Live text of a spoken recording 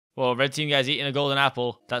Whoa, red team guy's eating a golden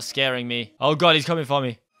apple. That's scaring me. Oh god, he's coming for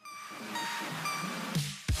me.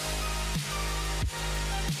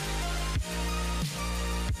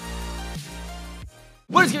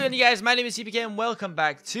 What is going on, you guys? My name is Seapeekay and welcome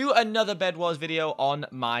back to another Bed Wars video on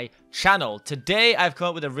my channel. Today, I've come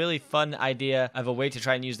up with a really fun idea of a way to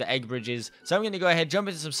try and use the egg bridges. So I'm going to go ahead, jump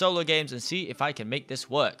into some solo games and see if I can make this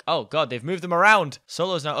work. Oh god, they've moved them around.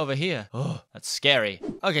 Solo's now over here. Oh, that's scary.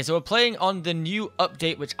 Okay, so we're playing on the new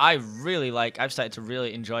update, which I really like. I've started to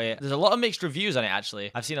really enjoy it. There's a lot of mixed reviews on it,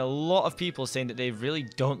 actually. I've seen a lot of people saying that they really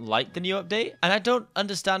don't like the new update. And I don't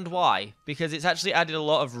understand why, because it's actually added a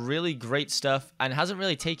lot of really great stuff and hasn't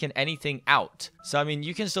really taken anything out. So, I mean,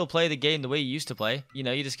 you can still play the game the way you used to play. You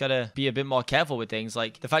know, you just gotta be a bit more careful with things.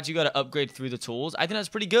 Like, the fact you gotta upgrade through the tools, I think that's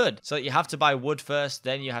pretty good. So, you have to buy wood first,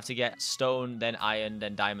 then you have to get stone, then iron,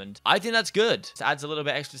 then diamond. I think that's good. It adds a little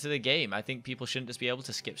bit extra to the game. I think people shouldn't just be able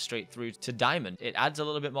to skip straight through to diamond. It adds a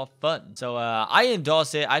little bit more fun. So, I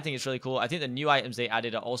endorse it. I think it's really cool. I think the new items they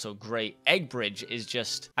added are also great. Egg Bridge is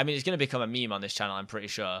just, I mean, it's gonna become a meme on this channel, I'm pretty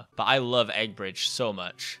sure. But I love Egg Bridge so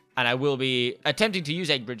much. And I will be attempting to use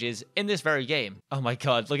egg bridges in this very game. Oh my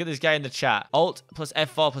god, look at this guy in the chat. Alt plus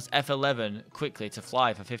F4 plus F11 quickly to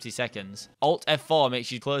fly for 50 seconds. Alt F4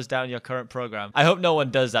 makes you close down your current program. I hope no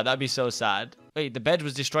one does that. That'd be so sad. Wait, the bed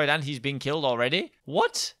was destroyed and he's been killed already?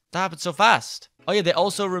 What? That happened so fast. Oh yeah, they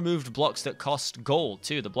also removed blocks that cost gold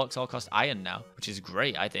too. The blocks all cost iron now, which is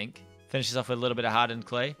great, I think. Finishes off with a little bit of hardened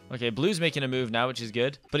clay. Okay, blue's making a move now, which is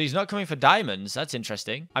good. But he's not coming for diamonds. That's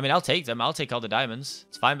interesting. I mean, I'll take them. I'll take all the diamonds.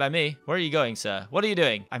 It's fine by me. Where are you going, sir? What are you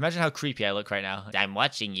doing? I imagine how creepy I look right now. I'm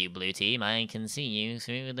watching you, blue team. I can see you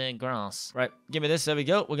through the grass. Right, give me this. There we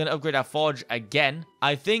go. We're going to upgrade our forge again.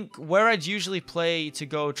 I think where I'd usually play to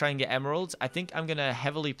go try and get emeralds, I think I'm going to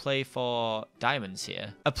heavily play for diamonds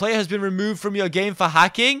here. A player has been removed from your game for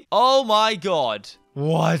hacking? Oh my god.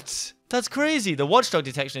 What? That's crazy. The watchdog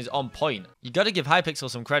detection is on point. You gotta give Hypixel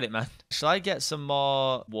some credit, man. Shall I get some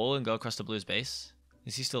more wool and go across the blue's base?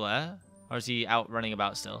 Is he still there? Or is he out running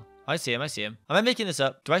about still? I see him, I see him. Am I making this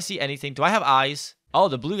up? Do I see anything? Do I have eyes? Oh,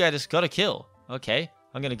 the blue guy just got a kill. Okay,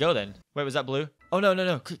 I'm gonna go then. Wait, was that blue? Oh, no, no,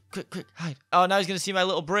 no. Quick, quick, quick. Hide. Oh, now he's gonna see my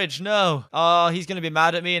little bridge. No. Oh, he's gonna be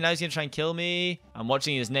mad at me and now he's gonna try and kill me. I'm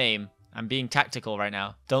watching his name. I'm being tactical right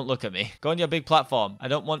now. Don't look at me. Go on your big platform. I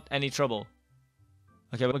don't want any trouble.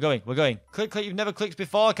 Okay, we're going. Click, click, you've never clicked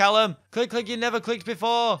before, Callum. Click, click, you never clicked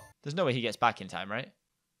before. There's no way he gets back in time, right?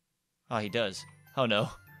 Oh, he does. Oh, no.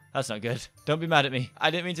 That's not good. Don't be mad at me.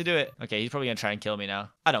 I didn't mean to do it. Okay, he's probably going to try and kill me now.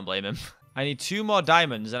 I don't blame him. I need 2 more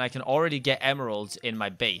diamonds, and I can already get emeralds in my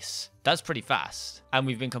base. That's pretty fast. And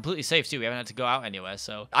we've been completely safe, too. We haven't had to go out anywhere,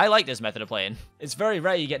 so I like this method of playing. It's very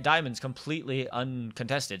rare you get diamonds completely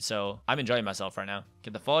uncontested, so I'm enjoying myself right now.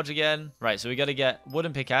 Get the forge again. Right, so we got to get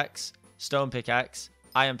wooden pickaxe, stone pickaxe,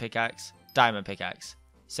 iron pickaxe, diamond pickaxe.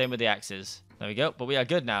 Same with the axes. There we go. But we are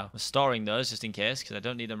good now. We're storing those just in case because I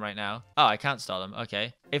don't need them right now. Oh, I can't store them.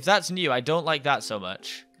 Okay. If that's new, I don't like that so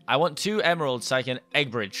much. I want 2 emeralds so I can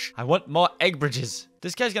egg bridge. I want more egg bridges.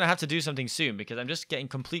 This guy's going to have to do something soon because I'm just getting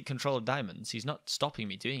complete control of diamonds. He's not stopping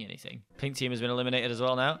me doing anything. Pink team has been eliminated as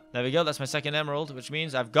well now. There we go. That's my 2nd emerald, which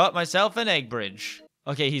means I've got myself an egg bridge.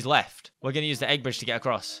 Okay, he's left. We're going to use the egg bridge to get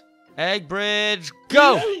across. Egg bridge,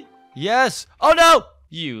 go! Yes! Oh no!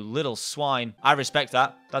 You little swine. I respect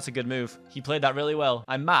that. That's a good move. He played that really well.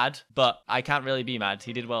 I'm mad, but I can't really be mad.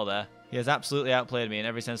 He did well there. He has absolutely outplayed me in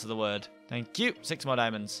every sense of the word. Thank you. 6 more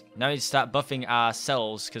diamonds. Now we need to start buffing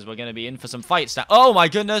ourselves because we're going to be in for some fights now. Oh my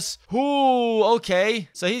goodness. Ooh, okay.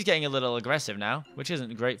 So he's getting a little aggressive now, which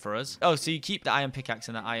isn't great for us. Oh, so you keep the iron pickaxe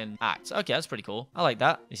and the iron axe. Okay, that's pretty cool. I like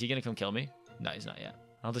that. Is he going to come kill me? No, he's not yet.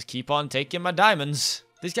 I'll just keep on taking my diamonds.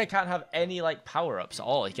 This guy can't have any, like, power-ups at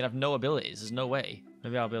all. He can have no abilities. There's no way.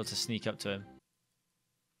 Maybe I'll be able to sneak up to him.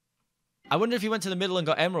 I wonder if he went to the middle and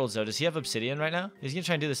got emeralds, though. Does he have obsidian right now? Is he going to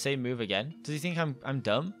try and do the same move again? Does he think I'm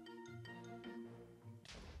dumb?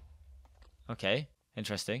 Okay.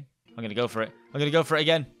 Interesting. I'm going to go for it. I'm going to go for it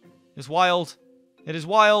again. It's wild. It is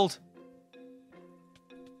wild.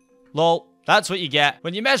 Lol. That's what you get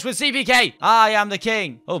when you mess with Seapeekay. I am the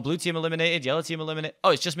king. Oh, blue team eliminated. Yellow team eliminated. Oh,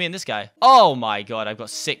 it's just me and this guy. Oh my god, I've got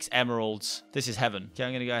 6 emeralds. This is heaven. Okay, I'm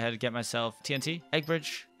going to go ahead and get myself TNT, egg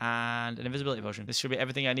bridge, and an invisibility potion. This should be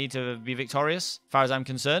everything I need to be victorious, as far as I'm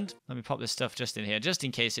concerned. Let me pop this stuff just in here, just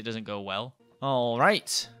in case it doesn't go well. All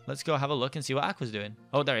right. Let's go have a look and see what Aqua's doing.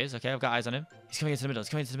 Oh, there he is. Okay, I've got eyes on him. He's coming into the middle. He's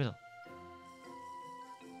coming into the middle.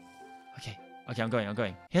 Okay. Okay, I'm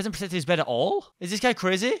going. He hasn't protected his bed at all? Is this guy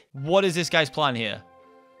crazy? What is this guy's plan here?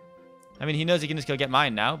 I mean, he knows he can just go get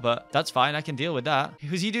mine now, but that's fine. I can deal with that.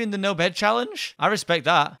 Was he doing the no bed challenge? I respect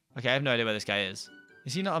that. Okay, I have no idea where this guy is.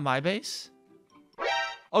 Is he not on my base?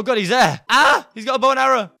 Oh, God, he's there. Ah, he's got a bow and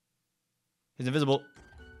arrow. He's invisible.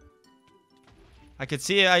 I could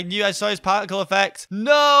see it. I saw his particle effect.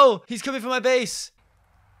 No, he's coming for my base.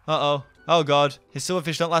 Uh-oh. Oh, God. His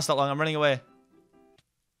silverfish don't last that long. I'm running away.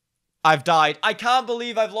 I've died. I can't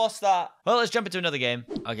believe I've lost that. Well, let's jump into another game.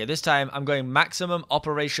 Okay, this time I'm going maximum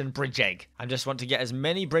Operation Bridge Egg. I just want to get as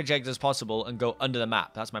many bridge eggs as possible and go under the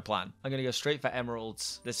map. That's my plan. I'm going to go straight for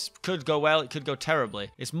emeralds. This could go well. It could go terribly.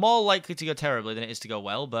 It's more likely to go terribly than it is to go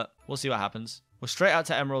well, but we'll see what happens. We're straight out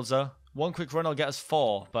to emeralds, though. One quick run will get us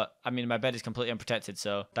 4, but, I mean, my bed is completely unprotected,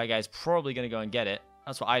 so that guy's probably going to go and get it.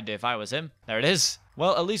 That's what I'd do if I was him. There it is.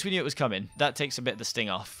 Well, at least we knew it was coming. That takes a bit of the sting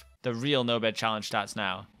off. The real no-bed challenge starts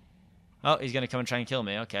now. Oh, he's going to come and try and kill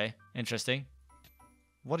me. Okay, interesting.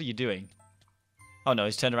 What are you doing? Oh, no,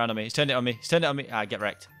 he's turned around on me. He's turned it on me. He's turned it on me. Ah, get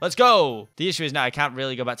wrecked. Let's go. The issue is now I can't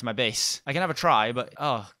really go back to my base. I can have a try, but...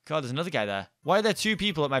 Oh, God, there's another guy there. Why are there 2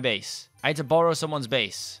 people at my base? I had to borrow someone's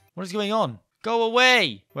base. What is going on? Go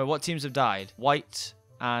away. Wait, what teams have died? White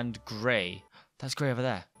and grey. That's grey over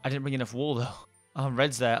there. I didn't bring enough wool, though. Oh,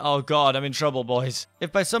 red's there. Oh, God, I'm in trouble, boys.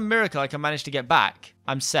 If by some miracle I can manage to get back,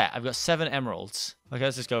 I'm set. I've got 7 emeralds. Okay,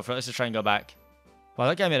 let's just go for it. Let's just try and go back. Well,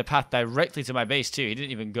 that guy made a path directly to my base, too. He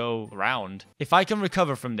didn't even go around. If I can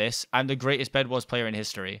recover from this, I'm the greatest Bed Wars player in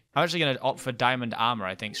history. I'm actually going to opt for diamond armor,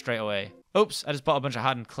 I think, straight away. Oops, I just bought a bunch of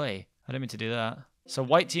hardened clay. I didn't mean to do that. So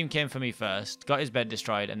white team came for me first, got his bed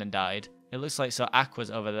destroyed, and then died. It looks like so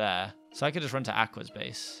Aqua's over there. So I could just run to Aqua's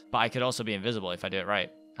base. But I could also be invisible if I do it right.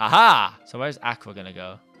 Aha! So where's Aqua going to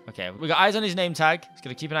go? Okay, we got eyes on his name tag. He's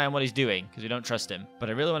going to keep an eye on what he's doing because we don't trust him. But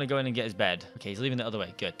I really want to go in and get his bed. Okay, he's leaving the other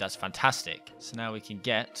way. Good, that's fantastic. So now we can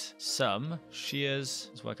get some shears.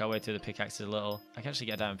 Let's work our way through the pickaxes a little. I can actually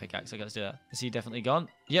get a diamond pickaxe. Okay, let's do that. Is he definitely gone?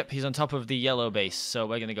 Yep, he's on top of the yellow base. So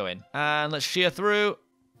we're going to go in. And let's shear through.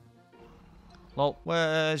 Lol,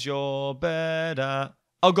 where's your bed at?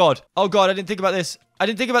 Oh, God. Oh, God, I didn't think about this. I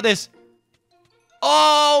didn't think about this.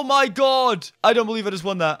 Oh my God! I don't believe I just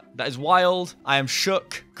won that. That is wild. I am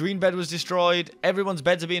shook. Green bed was destroyed. Everyone's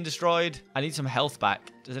beds are being destroyed. I need some health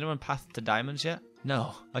back. Does anyone path to diamonds yet?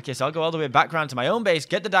 No. Okay, so I'll go all the way back around to my own base,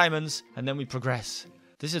 get the diamonds, and then we progress.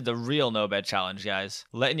 This is the real no bed challenge, guys.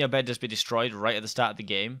 Letting your bed just be destroyed right at the start of the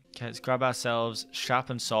game. Okay, let's grab ourselves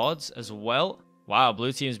sharpened swords as well. Wow,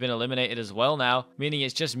 blue team's been eliminated as well now, meaning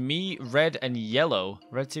it's just me, red, and yellow.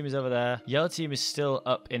 Red team is over there. Yellow team is still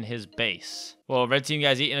up in his base. Whoa, red team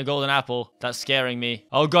guy's eating a golden apple. That's scaring me.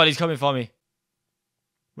 Oh, God, he's coming for me.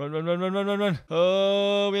 Run, run, run, run, run, run, run.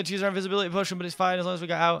 Oh, we had to use our invisibility potion, but it's fine as long as we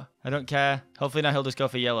get out. I don't care. Hopefully now he'll just go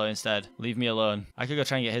for yellow instead. Leave me alone. I could go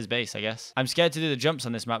try and get his base, I guess. I'm scared to do the jumps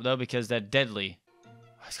on this map, though, because they're deadly.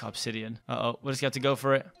 Oh, it's got obsidian. Uh-oh, we'll just have to go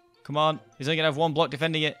for it. Come on. He's only going to have 1 block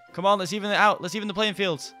defending it. Come on, let's even it out. Let's even the playing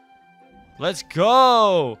fields. Let's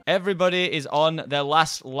go. Everybody is on their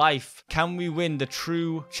last life. Can we win the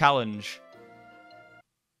true challenge?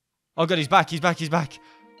 Oh, God, he's back. He's back. He's back.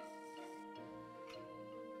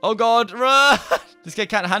 Oh, God, run. This guy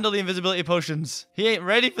can't handle the invisibility potions. He ain't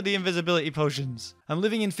ready for the invisibility potions. I'm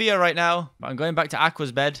living in fear right now. But I'm going back to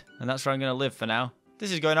Aqua's bed, and that's where I'm going to live for now.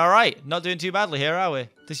 This is going all right. Not doing too badly here, are we?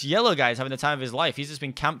 This yellow guy's having the time of his life. He's just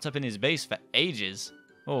been camped up in his base for ages.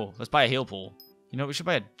 Oh, let's buy a heal pool. You know, we should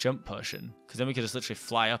buy a jump potion, because then we could just literally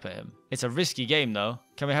fly up at him. It's a risky game, though.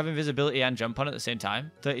 Can we have invisibility and jump on at the same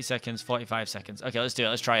time? 30 seconds, 45 seconds. Okay, let's do it.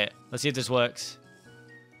 Let's try it. Let's see if this works.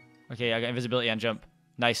 Okay, I got invisibility and jump.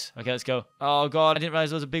 Nice. Okay, let's go. Oh, God, I didn't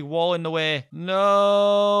realize there was a big wall in the way.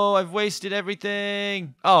 No, I've wasted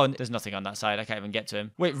everything. Oh, there's nothing on that side. I can't even get to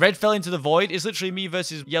him. Wait, red fell into the void? It's literally me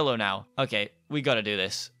versus yellow now. Okay, we got to do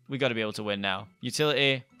this. We got to be able to win now.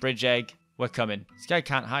 Utility, bridge egg, we're coming. This guy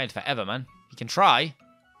can't hide forever, man. He can try.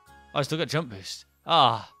 Oh, I still got jump boost.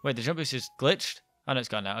 Ah, wait, the jump boost is glitched? Oh, no, it's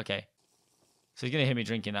gone now. Okay. So he's going to hear me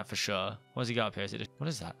drinking that for sure. What's he got up here? Is it what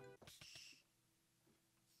is that?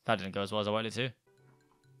 That didn't go as well as I wanted it to.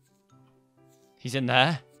 He's in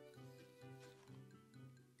there.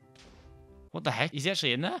 What the heck? Is he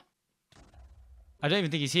actually in there? I don't even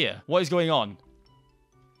think he's here. What is going on?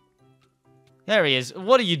 There he is.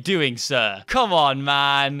 What are you doing, sir? Come on,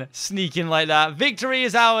 man. Sneaking like that. Victory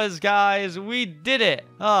is ours, guys. We did it.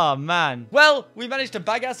 Oh, man. Well, we managed to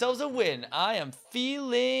bag ourselves a win. I am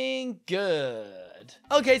feeling good.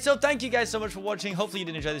 Okay, so thank you guys so much for watching. Hopefully you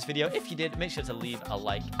did enjoy this video. If you did, make sure to leave a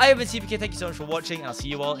like. I have been Seapeekay. Thank you so much for watching. I'll see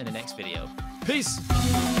you all in the next video. Peace.